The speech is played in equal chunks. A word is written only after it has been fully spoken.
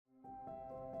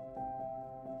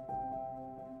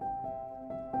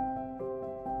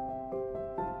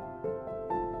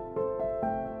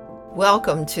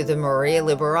Welcome to the Maria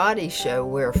Liberati Show,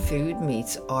 where food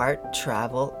meets art,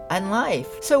 travel, and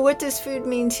life. So what does food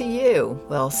mean to you?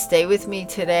 Well, stay with me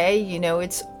today. You know,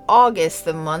 it's August,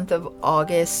 the month of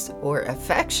August, or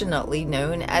affectionately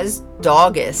known as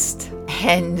Dogust.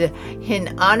 And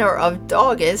in honor of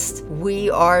Dogust, we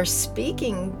are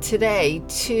speaking today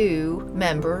to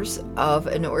members of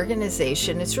an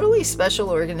organization. It's really a special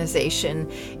organization.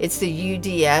 It's the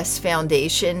UDS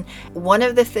Foundation. One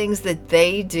of the things that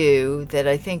they do that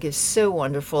I think is so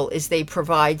wonderful is they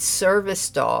provide service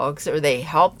dogs, or they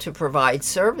help to provide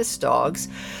service dogs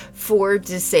for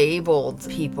disabled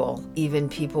people, even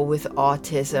people with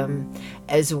autism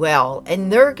as well.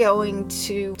 And they're going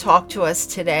to talk to us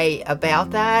today about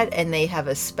that. And they have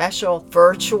a special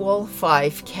virtual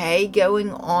 5K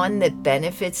going on that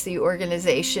benefits the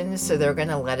organization. So they're going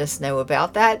to let us know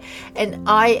about that. And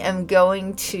I am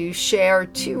going to share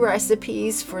 2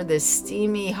 recipes for the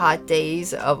steamy hot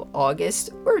days of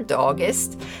August, or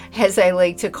Dogust, as I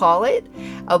like to call it.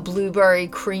 A blueberry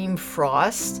cream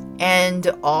frost, and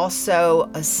also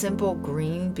a simple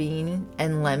green bean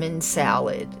and lemon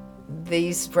salad.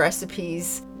 These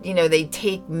recipes, you know, they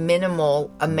take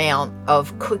minimal amount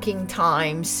of cooking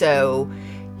time, so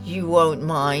you won't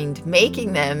mind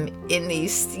making them in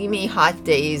these steamy hot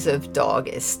days of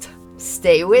Dogust.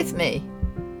 Stay with me.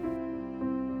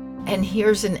 And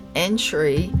here's an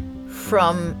entry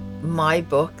from my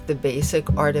book, The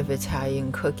Basic Art of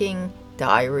Italian Cooking,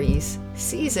 Diaries,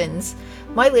 Seasons,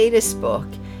 my latest book.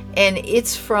 And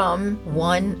it's from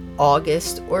 1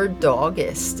 August, or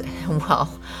Dogust.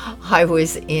 Well, I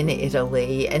was in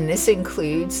Italy, and this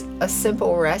includes a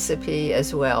simple recipe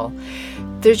as well.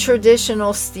 The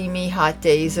traditional steamy hot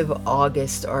days of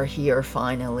August are here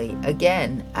finally.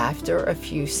 Again, after a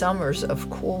few summers of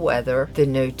cool weather, the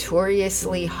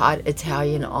notoriously hot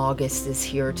Italian August is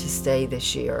here to stay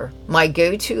this year. My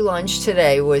go-to lunch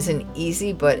today was an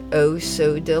easy but oh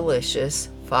so delicious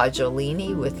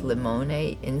fagiolini with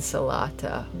limone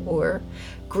insalata, or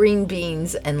green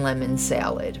beans and lemon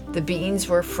salad. The beans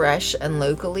were fresh and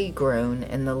locally grown,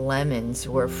 and the lemons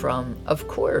were from, of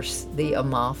course, the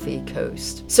Amalfi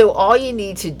Coast. So all you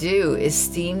need to do is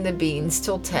steam the beans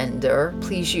till tender.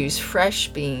 Please use fresh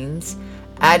beans.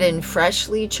 Add in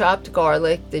freshly chopped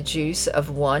garlic, the juice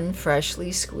of 1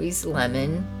 freshly squeezed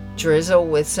lemon. Drizzle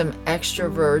with some extra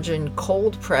virgin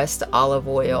cold pressed olive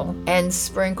oil, and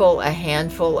sprinkle a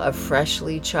handful of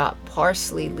freshly chopped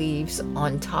parsley leaves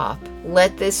on top.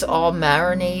 Let this all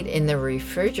marinate in the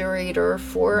refrigerator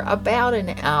for about an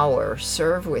hour.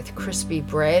 Serve with crispy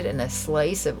bread and a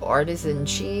slice of artisan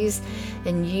cheese,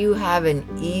 and you have an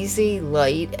easy,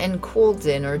 light, and cool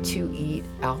dinner to eat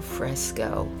al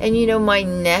fresco. And you know, my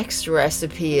next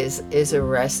recipe is a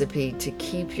recipe to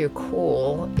keep you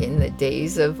cool in the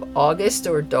days of August,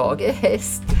 or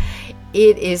Dogust.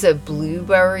 It is a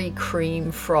blueberry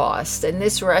cream frost, and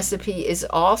this recipe is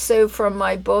also from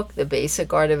my book, The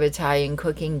Basic Art of Italian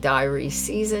Cooking, Diaries,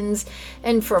 Seasons,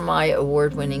 and from my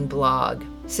award-winning blog.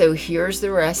 So here's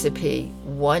the recipe: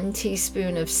 1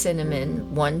 teaspoon of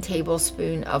cinnamon, 1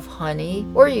 tablespoon of honey,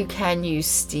 or you can use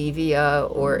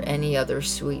stevia or any other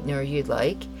sweetener you'd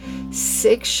like,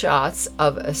 6 shots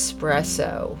of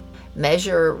espresso.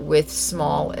 Measure with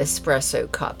small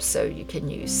espresso cups, so you can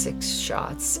use 6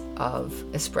 shots of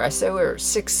espresso, or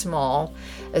 6 small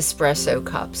espresso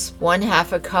cups.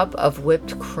 1/2 a cup of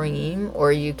whipped cream,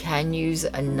 or you can use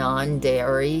a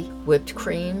non-dairy whipped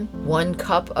cream. 1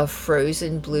 cup of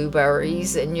frozen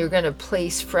blueberries, and you're going to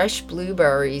place fresh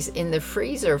blueberries in the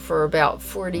freezer for about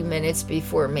 40 minutes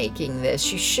before making this.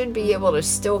 You should be able to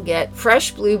still get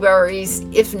fresh blueberries.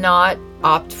 If not,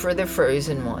 opt for the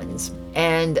frozen ones.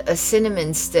 And a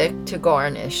cinnamon stick to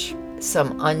garnish.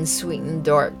 Some unsweetened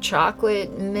dark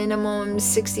chocolate, minimum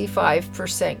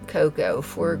 65% cocoa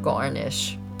for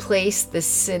garnish. Place the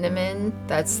cinnamon,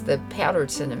 that's the powdered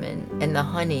cinnamon, and the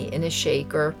honey in a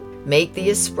shaker. Make the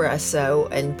espresso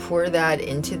and pour that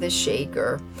into the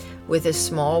shaker. With a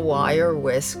small wire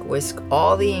whisk, whisk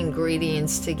all the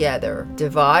ingredients together.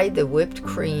 Divide the whipped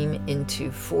cream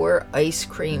into 4 ice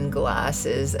cream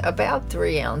glasses, about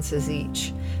 3 ounces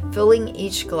each, filling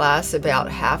each glass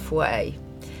about halfway.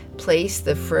 Place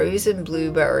the frozen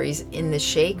blueberries in the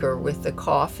shaker with the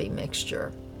coffee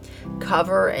mixture.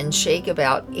 Cover and shake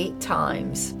about 8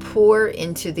 times. Pour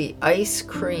into the ice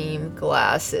cream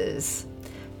glasses.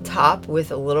 Top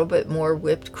with a little bit more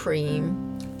whipped cream.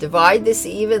 Divide this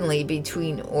evenly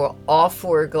between all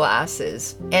 4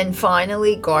 glasses. And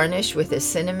finally, garnish with a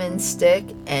cinnamon stick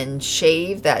and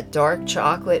shave that dark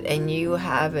chocolate, and you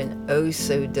have an oh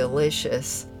so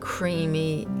delicious,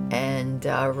 creamy, and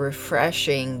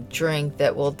refreshing drink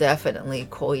that will definitely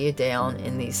cool you down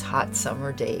in these hot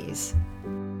summer days.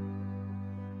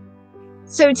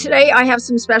 So today I have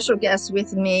some special guests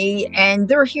with me, and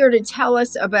they're here to tell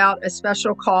us about a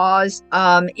special cause.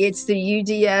 It's the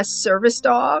UDS Service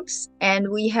Dogs, and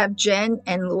we have Jen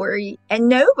and Lori, and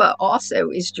Nova also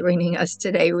is joining us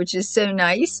today, which is so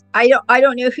nice. I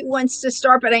don't know who wants to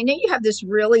start, but I know you have this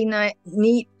really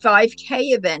neat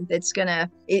 5K event that's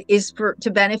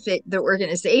to benefit the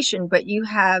organization. But you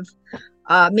have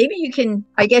maybe you can,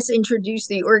 I guess, introduce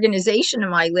the organization to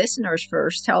my listeners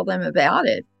first. Tell them about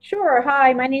it. Sure.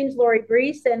 Hi, my name is Lori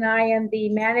Brees, and I am the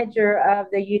manager of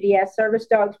the UDS Service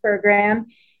Dogs program.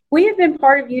 We have been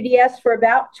part of UDS for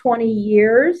about 20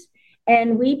 years,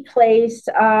 and we place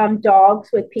dogs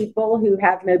with people who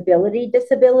have mobility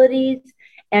disabilities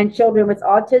and children with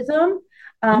autism.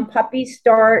 Puppies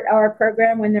start our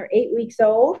program when they're 8 weeks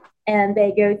old, and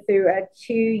they go through a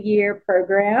 2-year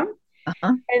program.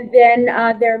 And then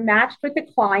they're matched with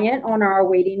a client on our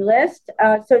waiting list.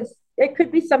 So it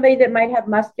could be somebody that might have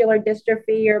muscular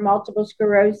dystrophy or multiple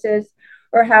sclerosis,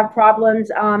 or have problems,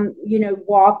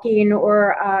 walking,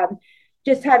 or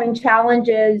just having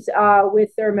challenges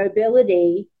with their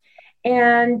mobility.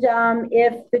 And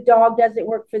if the dog doesn't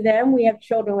work for them, we have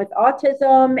children with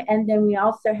autism. And then we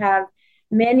also have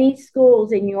many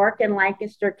schools in York and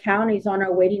Lancaster counties on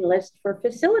our waiting list for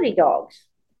facility dogs.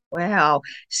 Wow.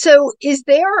 So is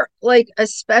there like a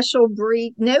special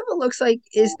breed? Nova looks like,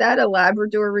 is that a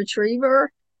Labrador Retriever?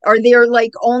 Are there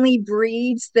like only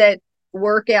breeds that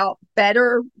work out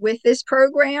better with this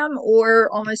program, or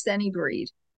almost any breed?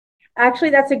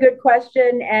 Actually, that's a good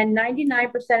question. And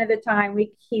 99% of the time,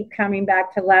 we keep coming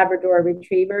back to Labrador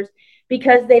Retrievers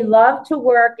because they love to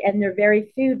work and they're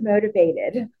very food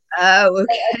motivated. Oh,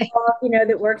 okay. A dog,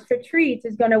 that works for treats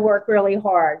is going to work really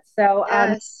hard. So,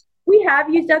 Yes. we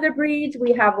have used other breeds.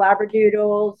 We have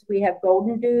Labradoodles. We have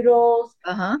Golden Doodles,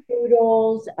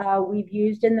 Poodles. We've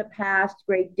used in the past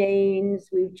Great Danes.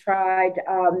 We've tried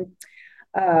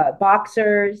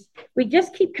Boxers. We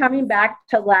just keep coming back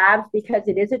to Labs because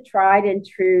it is a tried and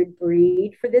true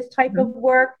breed for this type of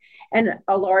work. And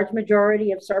a large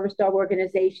majority of service dog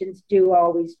organizations do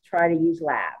always try to use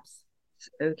Labs.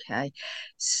 Okay.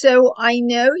 So I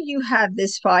know you have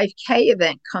this 5K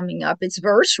event coming up. It's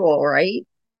virtual, right?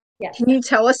 Yes. Can you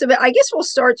tell us about, I guess we'll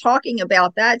start talking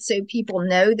about that so people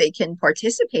know they can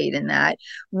participate in that.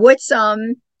 What's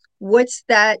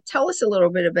that? Tell us a little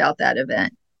bit about that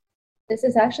event. This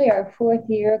is actually our 4th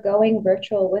year going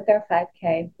virtual with our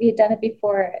 5K. We had done it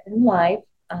before in live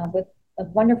with a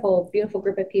wonderful, beautiful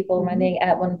group of people running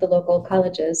at one of the local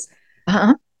colleges.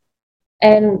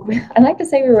 And I like to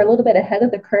say we were a little bit ahead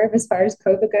of the curve as far as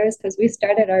COVID goes, because we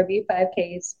started our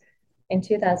V5Ks in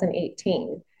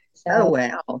 2018. So, oh,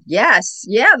 wow. Yes.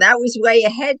 Yeah, that was way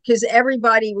ahead because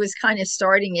everybody was kind of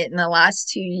starting it in the last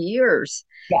 2 years.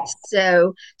 Yes.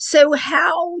 So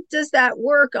how does that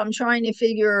work? I'm trying to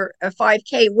figure a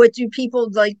 5K. What do people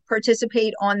like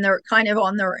participate on their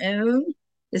own?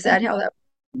 Is that how that?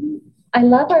 I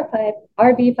love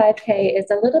our V5K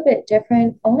is a little bit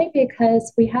different only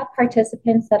because we have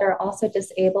participants that are also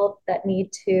disabled that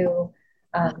need to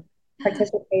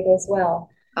participate as well.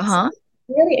 So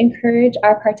really encourage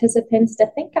our participants to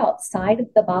think outside of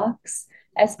the box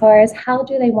as far as how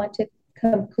do they want to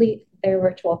complete their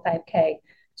virtual 5K.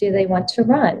 Do they want to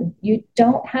run? You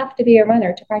don't have to be a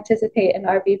runner to participate in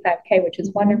our V5K, which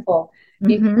is wonderful.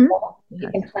 You can walk, you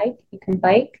can hike, you can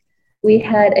bike. We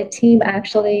had a team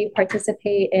actually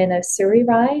participate in a Surrey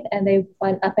ride, and they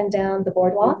went up and down the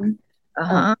boardwalk.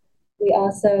 We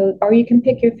also, or you can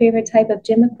pick your favorite type of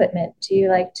gym equipment. Do you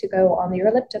like to go on your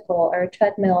elliptical or a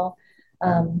treadmill?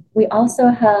 We also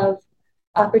have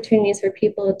opportunities for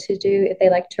people to do if they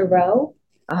like to row.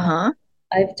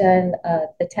 I've done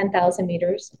the 10,000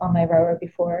 meters on my rower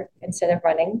before instead of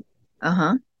running.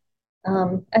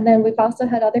 And then we've also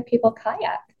had other people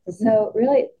kayak. So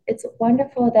really, it's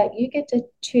wonderful that you get to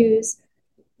choose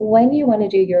when you want to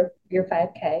do your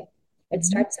 5K. It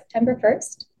starts September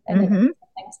 1st, and then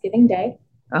Thanksgiving Day.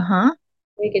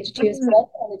 You get to choose when you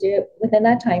want to do it within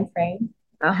that time frame.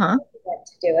 You want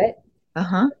to do it.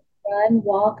 Run,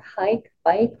 walk, hike,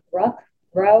 bike,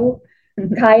 row,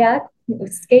 kayak,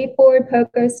 skateboard,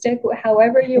 pogo stick,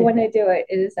 however you want to do it,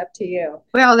 it is up to you.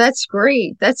 Well, that's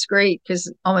great. That's great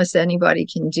because almost anybody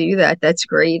can do that. That's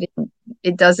great.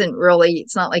 It doesn't really,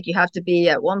 it's not like you have to be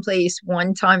at one place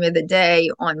one time of the day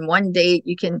on one date.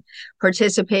 You can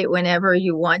participate whenever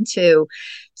you want to.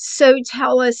 So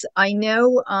tell us, I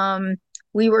know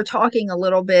we were talking a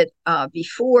little bit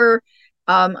before.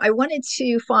 I wanted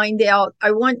to find out,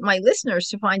 I want my listeners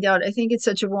to find out, I think it's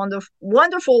such a wonderful,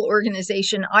 wonderful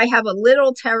organization. I have a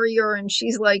little terrier and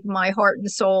she's like my heart and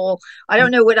soul. I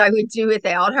don't know what I would do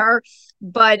without her.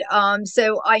 But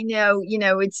so I know,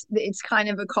 it's kind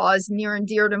of a cause near and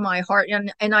dear to my heart.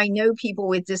 And I know people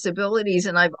with disabilities,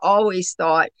 and I've always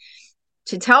thought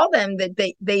to tell them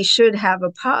that they should have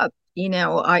a pup.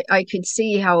 I could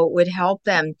see how it would help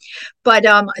them. But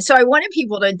so I wanted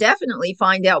people to definitely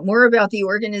find out more about the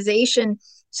organization.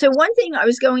 So one thing I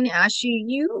was going to ask you,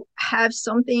 you have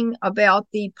something about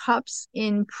the Pups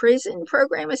in Prison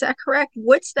program. Is that correct?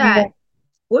 What's that? Yeah.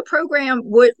 What program,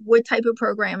 what type of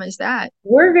program is that?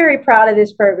 We're very proud of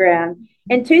this program.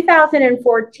 In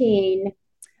 2014,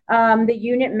 the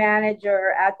unit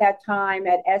manager at that time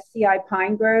at SCI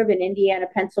Pine Grove in Indiana,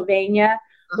 Pennsylvania,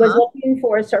 was looking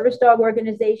for a service dog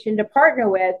organization to partner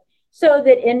with so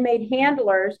that inmate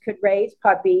handlers could raise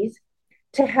puppies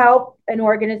to help an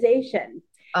organization.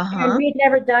 And we had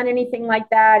never done anything like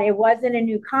that. It wasn't a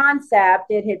new concept.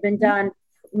 It had been done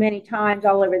many times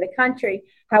all over the country.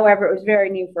 However, it was very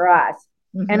new for us.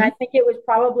 And I think it was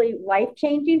probably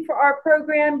life-changing for our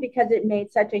program because it made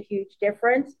such a huge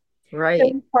difference. Right. So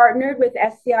we partnered with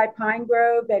SCI Pine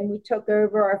Grove and we took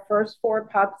over our first 4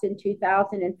 pups in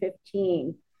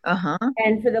 2015.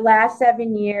 And for the last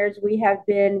 7 years, we have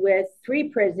been with 3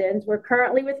 prisons. We're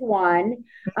currently with 1,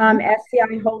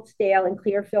 SCI Holtsdale in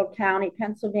Clearfield County,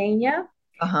 Pennsylvania.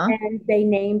 And they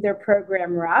named their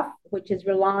program Rough, which is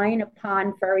relying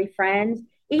upon furry friends.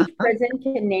 Each prison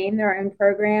can name their own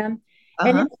program.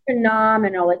 And it's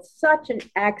phenomenal. It's such an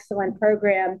excellent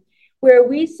program where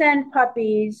we send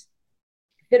puppies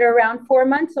that are around 4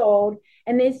 months old,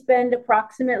 and they spend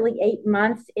approximately 8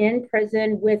 months in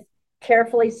prison with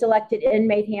carefully selected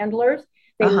inmate handlers.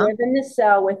 They live in the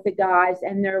cell with the guys,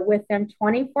 and they're with them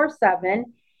 24/7.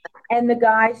 And the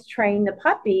guys train the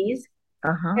puppies.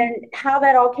 And how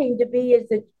that all came to be is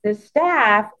that the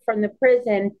staff from the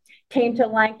prison came to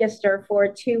Lancaster for a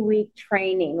 2-week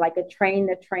training, like a train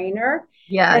the trainer.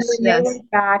 Yes. And then they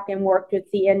went back and worked with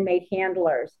the inmate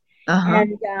handlers.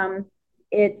 And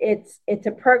it's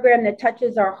a program that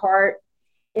touches our heart.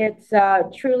 It's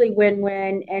truly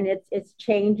win-win, and it's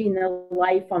changing the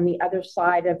life on the other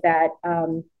side of that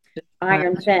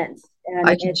iron fence. And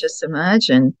I can just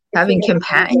imagine having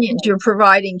companions. You're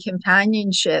providing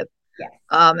companionship. Yes.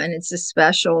 And it's a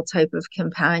special type of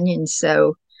companion.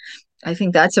 So I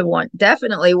think that's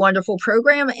definitely wonderful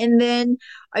program. And then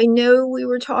I know we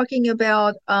were talking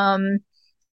about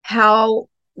how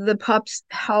the pups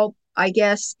help, I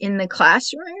guess, in the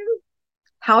classroom.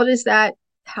 How does that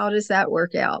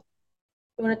work out?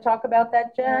 You want to talk about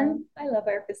that, Jen? I love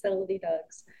our facility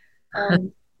dogs.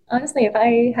 Honestly, if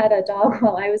I had a dog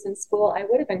while I was in school, I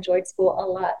would have enjoyed school a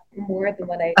lot more than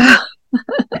what I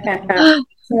did.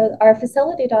 So our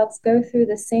facility dogs go through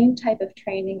the same type of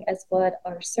training as what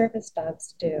our service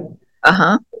dogs do.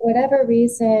 For whatever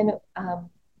reason,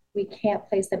 we can't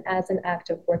place them as an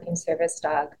active working service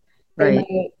dog. They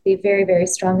might be very, very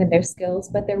strong in their skills,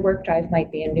 but their work drive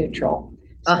might be in neutral.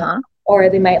 Or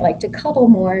they might like to cuddle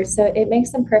more. So it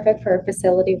makes them perfect for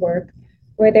facility work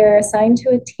where they're assigned to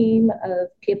a team of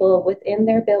people within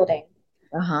their building.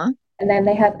 And then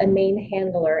they have a main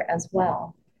handler as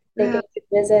well. They get to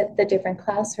visit the different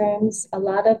classrooms. A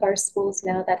lot of our schools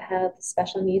now that have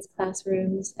special needs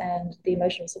classrooms and the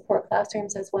emotional support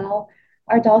classrooms as well,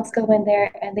 our dogs go in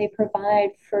there and they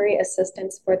provide furry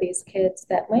assistance for these kids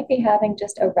that might be having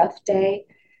just a rough day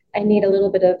and need a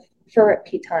little bit of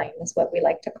therapy time is what we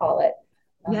like to call it.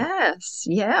 Yes.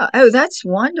 Yeah. Oh, that's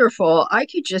wonderful. I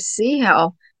could just see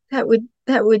how that would,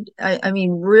 I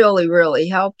mean, really, really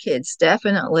help kids.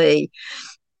 Definitely.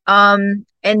 And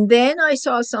then I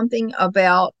saw something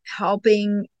about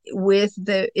helping with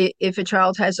if a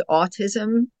child has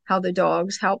autism, how the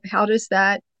dogs help. How does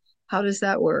that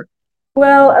work?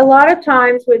 Well, a lot of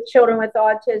times with children with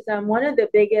autism, one of the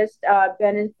biggest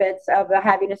benefits of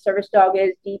having a service dog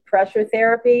is deep pressure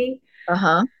therapy.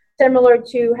 Similar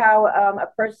to how a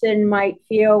person might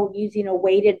feel using a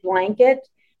weighted blanket,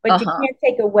 but you can't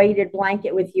take a weighted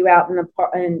blanket with you out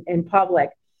in public.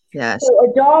 Yes. So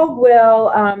a dog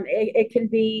will, it can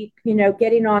be,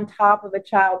 getting on top of a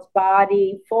child's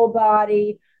body, full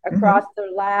body, across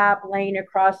their lap, laying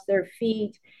across their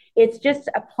feet. It's just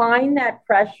applying that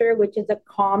pressure, which is a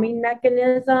calming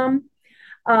mechanism.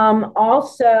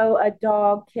 Also, a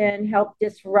dog can help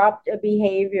disrupt a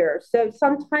behavior. So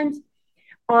sometimes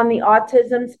on the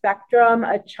autism spectrum,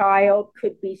 a child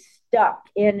could be stuck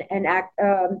in an act,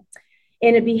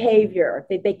 in a behavior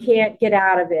that they can't get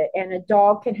out of it. And a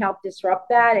dog can help disrupt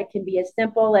that. It can be as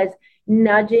simple as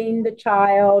nudging the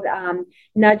child,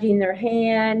 nudging their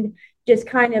hand, just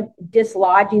kind of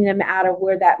dislodging them out of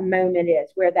where that moment is,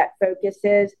 where that focus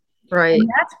is. Right. And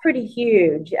that's pretty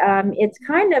huge. It's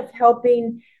kind of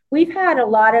helping. We've had a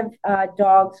lot of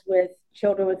dogs with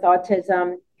children with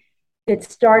autism that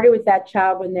started with that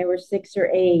child when they were 6 or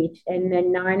 8. And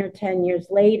then 9 or 10 years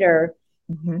later,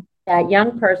 Mm-hmm. that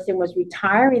young person was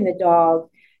retiring the dog,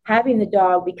 having the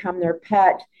dog become their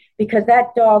pet because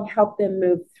that dog helped them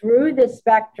move through the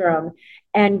spectrum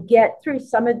and get through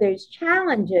some of those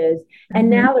challenges.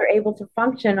 And Mm-hmm. now they're able to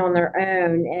function on their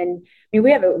own. And I mean,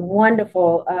 we have a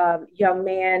wonderful young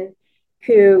man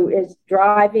who is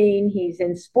driving, he's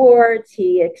in sports,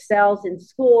 he excels in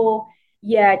school.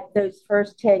 Yet those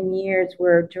first 10 years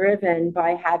were driven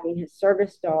by having his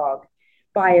service dog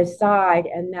by his side,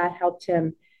 and that helped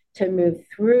him to move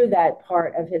through that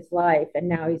part of his life. And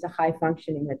now he's a high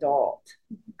functioning adult.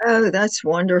 Oh, that's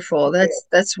wonderful.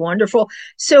 That's wonderful.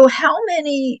 So how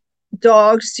many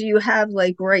dogs do you have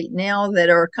like right now that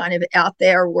are kind of out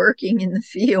there working in the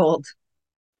field?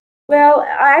 Well,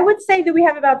 I would say that we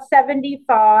have about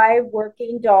 75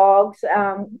 working dogs.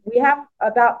 We have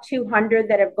about 200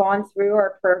 that have gone through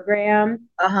our program.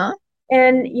 Uh-huh.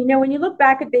 And, you know, when you look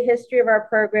back at the history of our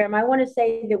program, I want to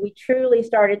say that we truly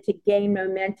started to gain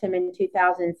momentum in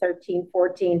 2013,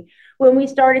 14, when we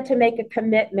started to make a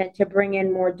commitment to bring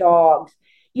in more dogs.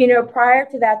 You know, prior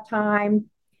to that time,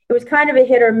 it was kind of a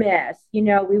hit or miss. You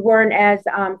know, we weren't as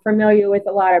familiar with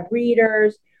a lot of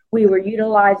breeders. We were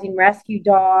utilizing rescue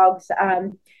dogs.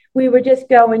 We were just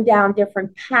going down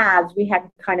different paths. We had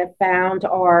kind of found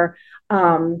our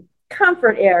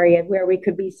comfort area where we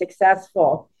could be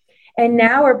successful. And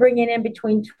now we're bringing in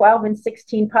between 12 and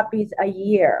 16 puppies a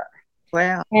year.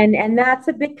 Wow. And that's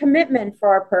a big commitment for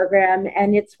our program.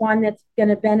 And it's one that's going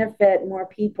to benefit more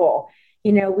people.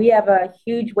 You know, we have a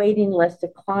huge waiting list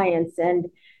of clients, and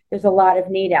there's a lot of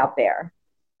need out there.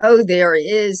 Oh, there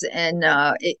is. And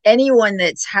anyone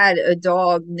that's had a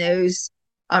dog knows,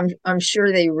 I'm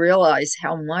sure they realize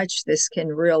how much this can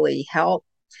really help,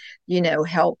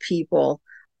 help people.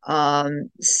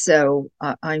 So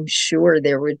I'm sure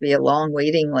there would be a long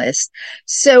waiting list.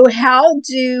 So how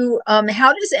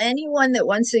does anyone that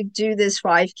wants to do this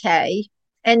 5K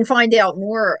and find out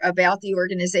more about the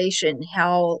organization,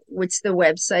 what's the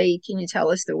website? Can you tell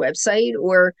us the website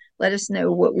or let us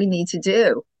know what we need to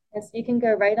do? Yes, you can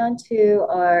go right onto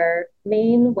our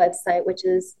main website, which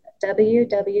is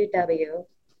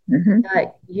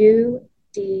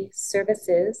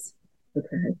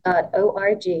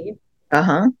www.udservices.org.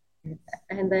 Uh-huh.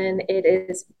 And then it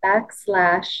is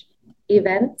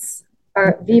 /events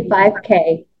or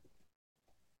V5K.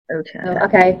 Okay.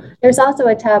 Okay. There's also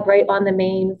a tab right on the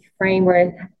main frame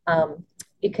where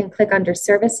you can click under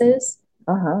services,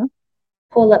 Uh-huh.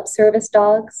 pull up service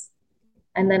dogs,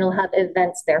 and then it'll have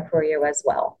events there for you as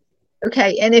well.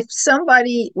 Okay. And if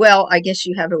somebody, well, I guess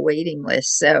you have a waiting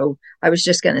list. So I was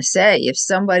just going to say, if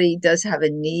somebody does have a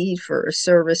need for a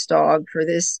service dog for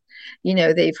this,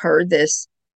 they've heard this,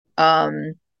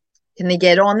 can they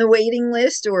get on the waiting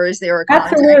list, or is there a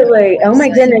contact? Absolutely. Oh my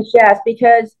goodness, yes.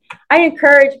 Because I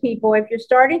encourage people, if you're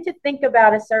starting to think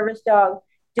about a service dog,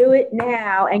 do it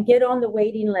now and get on the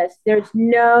waiting list. There's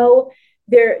no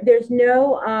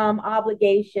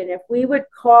obligation. If we would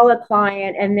call a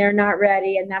client and they're not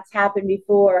ready, and that's happened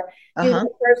before, due to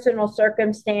personal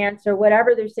circumstance or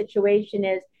whatever their situation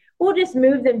is, we'll just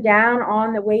move them down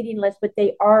on the waiting list, but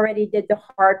they already did the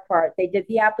hard part. They did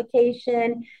the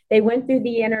application, they went through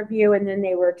the interview, and then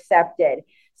they were accepted.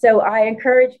 So I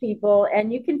encourage people,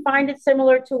 and you can find it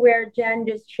similar to where Jen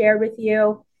just shared with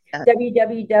you,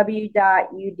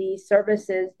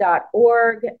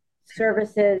 www.udservices.org,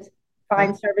 services,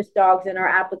 find service dogs, and our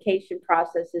application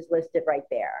process is listed right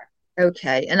there.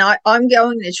 Okay. And I'm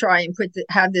going to try and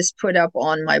have this put up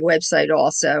on my website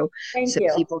also. Thank you.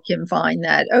 People can find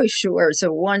that. Oh, sure. It's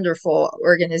a wonderful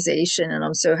organization. And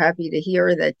I'm so happy to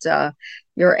hear that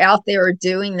you're out there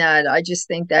doing that. I just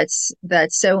think that's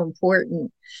so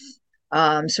important.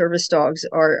 Service dogs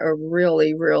are a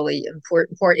really, really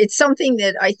important part. It's something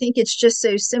that I think it's just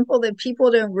so simple that people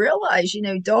don't realize,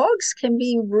 dogs can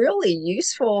be really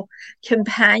useful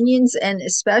companions, and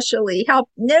especially help.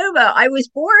 Nova, I was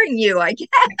boring you, I guess.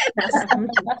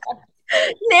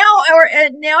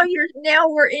 Now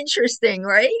we're interesting,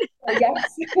 right?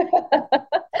 Yes.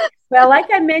 Well, like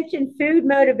I mentioned, food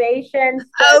motivation.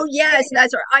 Oh yes,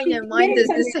 that's right. I She's know mine getting does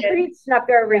some the same. street snuck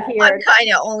over I'm here.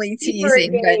 kind of only Keep her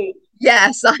teasing, but engaged.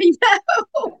 yes, I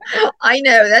know. I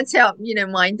know. That's how,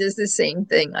 mine does the same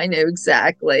thing. I know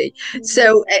exactly.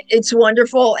 So it's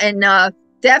wonderful, and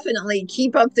definitely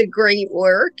keep up the great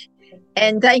work.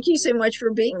 And thank you so much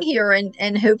for being here.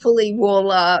 And hopefully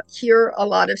we'll hear a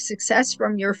lot of success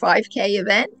from your 5K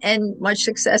event and much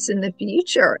success in the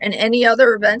future. And any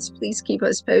other events, please keep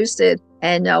us posted.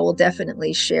 And we'll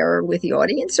definitely share with the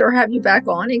audience or have you back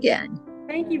on again.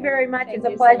 Thank you very much. Thank It's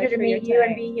a you so pleasure much to for your meet you and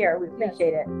time. be here. We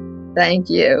appreciate it. Thank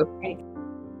you. Thanks.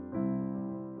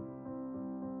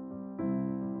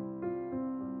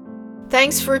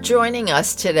 Thanks for joining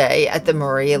us today at the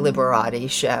Maria Liberati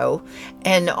Show.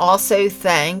 And also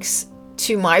thanks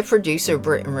to my producer,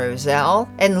 Britton Roselle,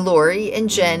 and Lori and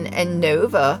Jen and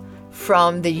Nova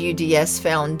from the UDS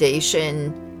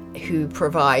Foundation, who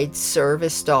provide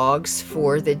service dogs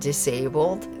for the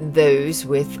disabled, those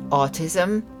with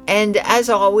autism. And as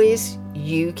always,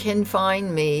 you can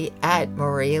find me at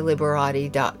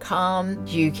marialiberati.com.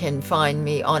 You can find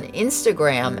me on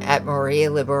Instagram at Maria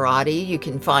Liberati. You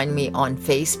can find me on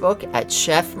Facebook at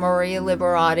Chef Maria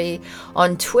Liberati,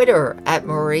 on Twitter at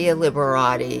Maria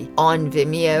Liberati, on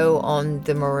Vimeo on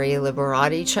the Maria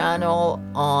Liberati channel,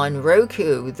 on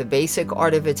Roku, the Basic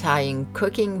Art of Italian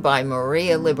Cooking by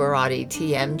Maria Liberati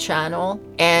TM channel,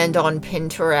 and on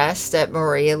Pinterest at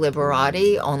Maria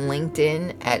Liberati, on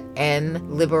LinkedIn at M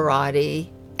Liberati.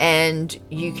 And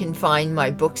you can find my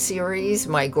book series,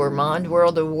 my Gourmand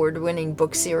World Award-winning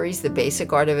book series, The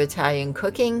Basic Art of Italian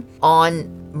Cooking, on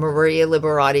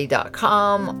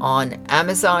marialiberati.com, on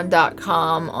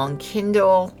amazon.com, on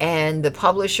Kindle, and the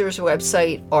publisher's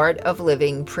website,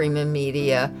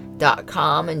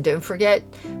 artoflivingprimamedia.com. And don't forget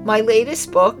my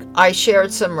latest book. I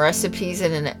shared some recipes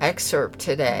in an excerpt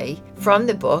today from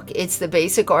the book. It's The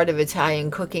Basic Art of Italian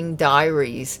Cooking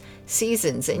Diaries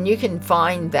Seasons, and you can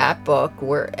find that book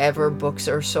wherever books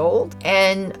are sold.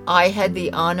 And I had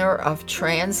the honor of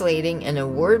translating an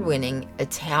award-winning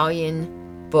Italian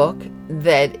book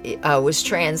that was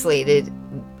translated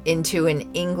into an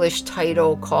English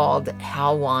title called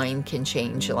How Wine Can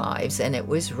Change Lives, and it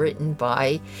was written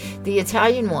by the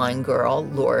Italian wine girl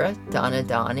Laura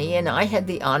Donadoni, and I had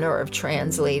the honor of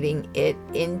translating it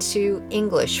into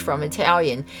English from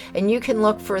Italian. And you can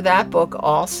look for that book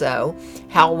also,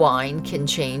 How Wine Can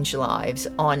Change Lives,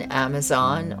 on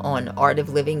Amazon, on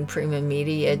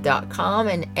artoflivingprimamedia.com,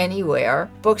 and anywhere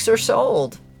books are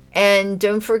sold. And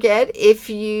don't forget, if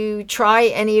you try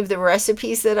any of the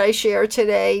recipes that I share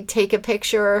today, take a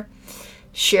picture,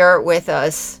 share it with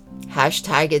us,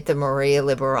 hashtag it the Maria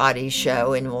Liberati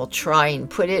Show, and we'll try and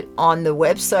put it on the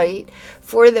website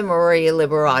for the Maria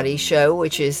Liberati Show,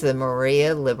 which is the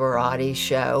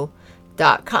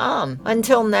marialiberatishow.com.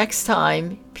 Until next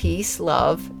time, peace,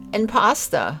 love, and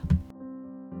pasta.